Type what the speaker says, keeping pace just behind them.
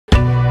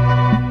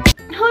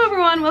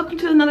everyone, welcome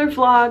to another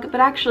vlog, but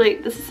actually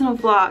this isn't a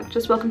vlog,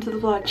 just welcome to the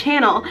vlog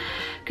channel,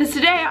 because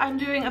today I'm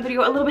doing a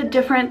video a little bit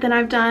different than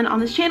I've done on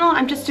this channel.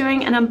 I'm just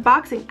doing an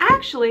unboxing.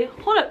 Actually,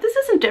 hold up, this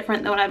isn't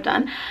different than what I've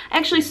done. I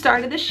actually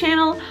started this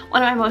channel,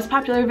 one of my most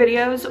popular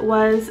videos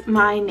was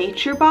my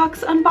nature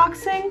box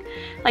unboxing.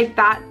 Like,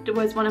 that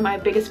was one of my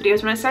biggest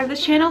videos when I started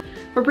this channel.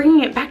 We're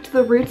bringing it back to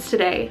the roots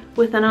today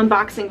with an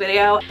unboxing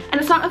video,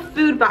 and it's not a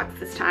food box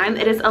this time.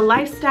 It is a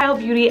lifestyle,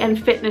 beauty,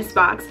 and fitness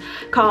box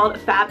called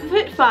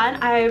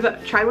FabFitFun.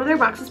 I've tried one of their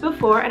boxes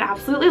before and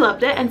absolutely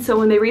loved it, and so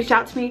when they reached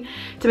out to me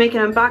to make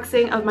an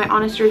unboxing of my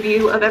honest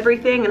review of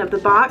everything and of the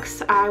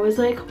box, I was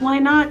like, why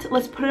not?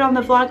 Let's put it on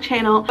the vlog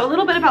channel. A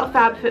little bit about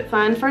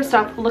FabFitFun. First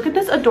off, look at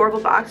this adorable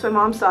box. My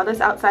mom saw this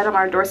outside on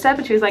our doorstep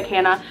and she was like,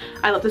 Hannah,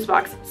 I love this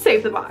box,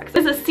 save the box.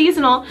 It's a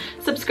seasonal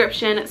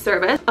subscription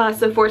service,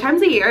 so 4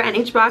 times a year, and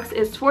each box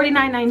is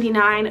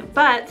 $49.99,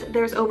 but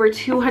there's over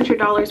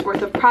 $200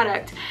 worth of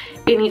product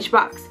in each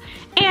box.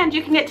 And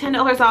you can get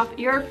 $10 off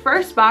your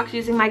first box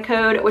using my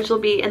code, which will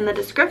be in the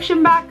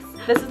description box.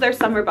 This is their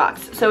summer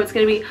box, so it's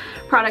gonna be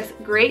products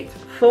great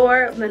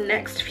for the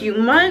next few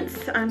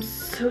months. I'm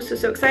so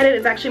excited.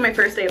 It's actually my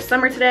first day of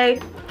summer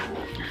today.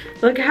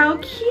 Look how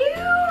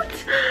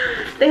cute!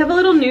 They have a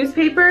little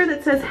newspaper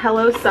that says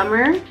Hello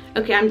Summer.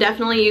 Okay, I'm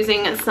definitely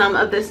using some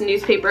of this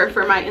newspaper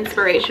for my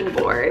inspiration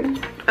board.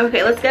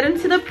 Okay, let's get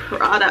into the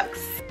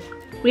products.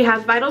 We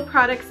have Vital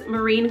Products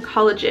Marine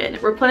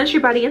Collagen. Replenish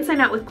your body inside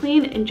out with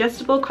clean,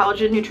 ingestible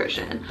collagen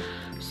nutrition.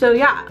 So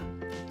yeah,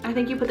 I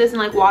think you put this in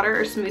like water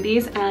or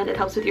smoothies and it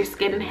helps with your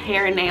skin and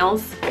hair and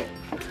nails.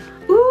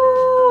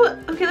 Ooh,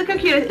 okay, look how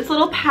cute. It's a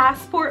little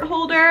passport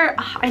holder.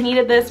 Ugh, I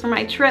needed this for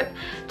my trip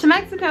to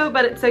Mexico,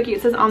 but it's so cute.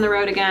 It says on the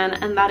road again,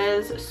 and that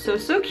is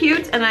so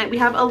cute. And we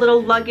have a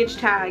little luggage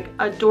tag,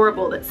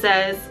 adorable, that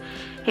says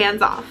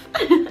hands off.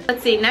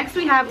 Let's see, next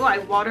we have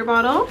a water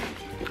bottle.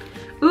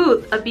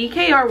 Ooh, a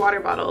BKR water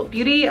bottle,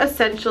 beauty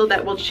essential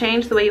that will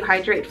change the way you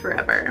hydrate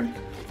forever.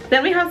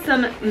 Then we have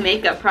some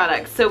makeup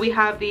products. So we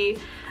have the,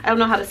 I don't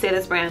know how to say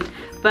this brand,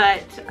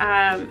 but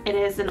it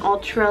is an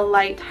ultra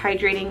light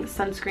hydrating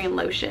sunscreen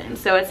lotion.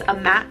 So it's a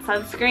matte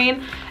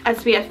sunscreen,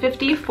 SPF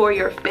 50 for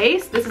your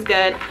face. This is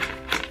good.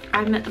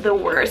 I'm the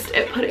worst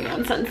at putting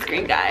on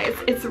sunscreen, guys.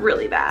 It's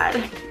really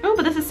bad. Oh,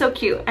 but this is so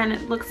cute, and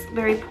it looks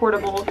very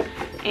portable,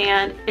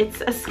 and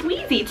it's a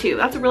squeezy too.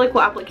 That's a really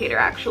cool applicator,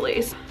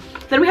 actually.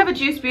 Then we have a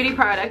Juice Beauty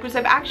product, which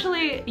I've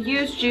actually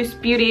used Juice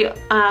Beauty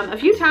a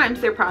few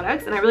times, their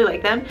products, and I really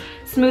like them.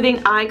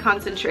 Smoothing Eye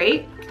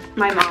Concentrate.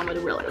 My mom would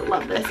really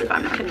love this if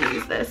I'm not gonna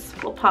use this.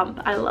 Little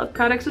pump. I love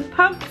products with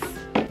pumps.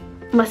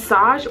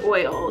 Massage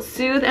oil.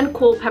 Soothe and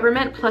cool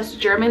peppermint plus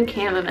German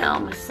chamomile.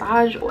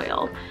 Massage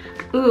oil.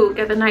 Ooh,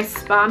 get a nice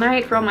spa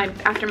night for all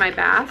after my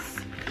baths.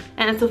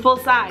 And it's a full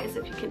size,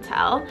 if you can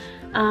tell.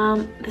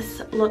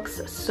 This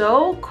looks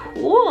so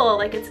cool.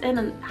 Like it's in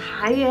a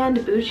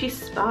high-end bougie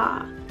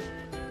spa.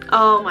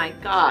 Oh my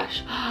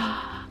gosh,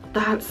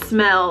 that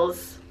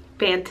smells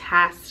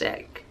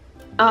fantastic.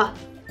 Oh,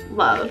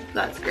 love,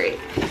 that's great.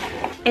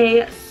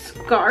 A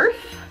scarf.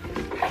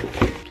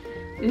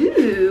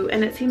 Ooh,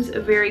 and it seems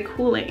very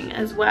cooling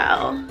as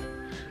well.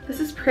 This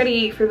is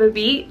pretty for the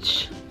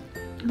beach.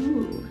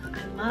 Ooh,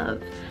 I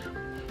love.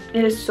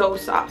 It is so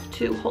soft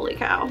too, holy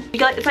cow.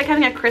 It's like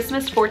having a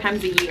Christmas 4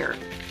 times a year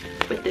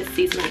with this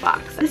seasonal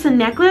box. This is a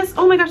necklace.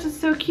 Oh my gosh, this is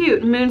so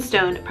cute.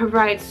 Moonstone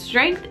provides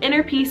strength,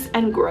 inner peace,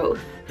 and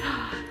growth.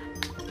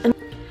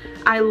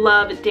 I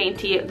love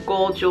dainty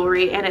gold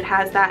jewelry, and it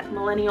has that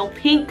millennial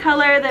pink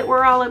color that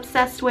we're all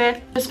obsessed with.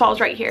 This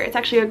falls right here. It's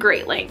actually a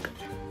great length.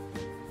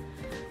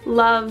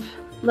 Love,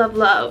 love,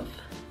 love.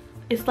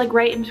 It's like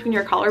right in between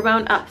your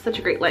collarbone. Oh, such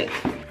a great length.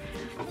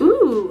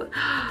 Ooh,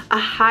 a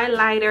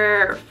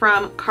highlighter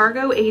from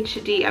Cargo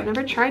HD. I've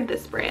never tried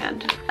this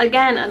brand.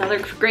 Again, another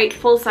great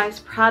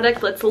full-size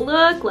product. Let's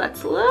look,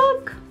 let's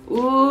look.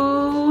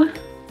 Ooh,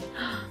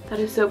 that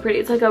is so pretty.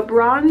 It's like a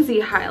bronzy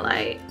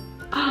highlight.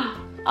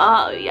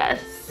 Oh,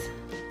 yes,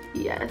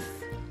 yes.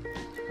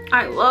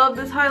 I love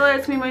this highlight.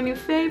 It's gonna be my new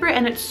favorite,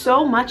 and it's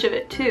so much of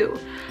it too.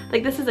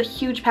 Like, this is a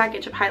huge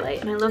package of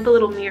highlight, and I love the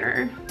little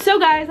mirror. So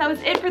guys, that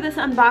was it for this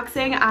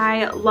unboxing.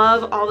 I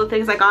love all the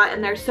things I got,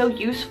 and they're so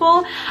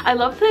useful. I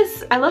love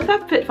this. I love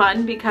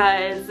FabFitFun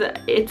because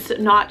it's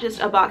not just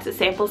a box of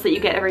samples that you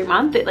get every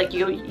month. That like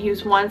you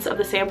use once of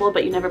the sample,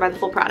 but you never buy the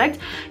full product.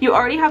 You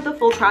already have the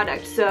full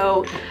product,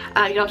 so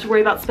you don't have to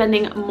worry about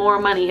spending more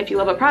money if you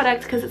love a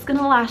product, because it's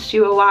gonna last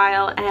you a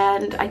while,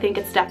 and I think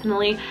it's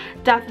definitely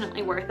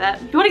worth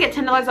it. If you want to get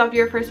 $10 off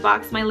your first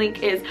box, my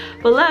link is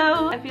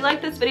below. If you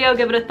like this video,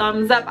 give it a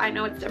thumbs up. I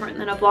know it's different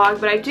than a vlog,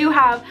 but I do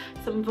have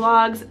some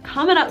vlogs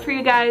coming up for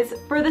you guys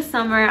for the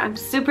summer. I'm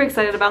super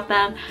excited about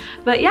them.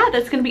 But yeah,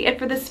 that's gonna be it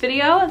for this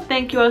video.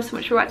 Thank you all so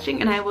much for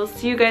watching, and I will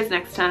see you guys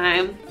next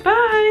time.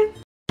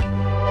 Bye!